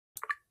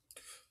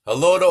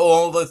Hello to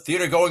all the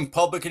theater-going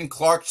public in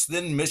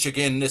Clarkston,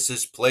 Michigan. This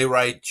is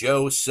playwright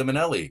Joe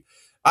Simonelli.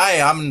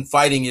 I'm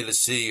inviting you to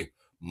see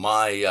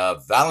my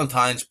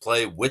Valentine's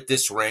play With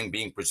This Ring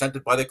being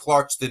presented by the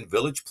Clarkston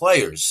Village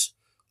Players.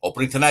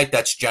 Opening tonight,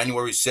 that's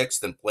January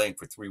 6th, and playing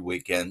for 3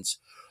 weekends.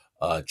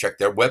 Check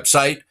their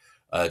website.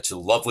 It's a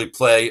lovely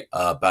play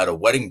about a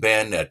wedding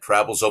band that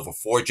travels over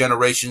 4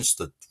 generations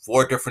to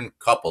 4 different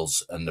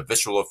couples and the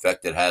visceral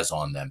effect it has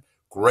on them.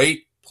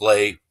 Great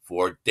play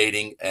for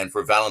dating and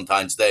for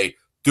Valentine's Day.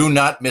 Do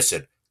not miss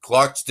it.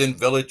 Clarkston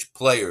Village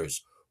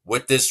Players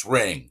With This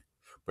Ring.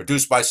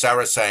 Produced by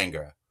Sarah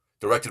Sanger.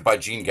 Directed by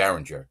Gene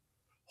Garinger.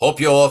 Hope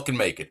you all can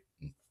make it.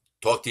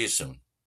 Talk to you soon.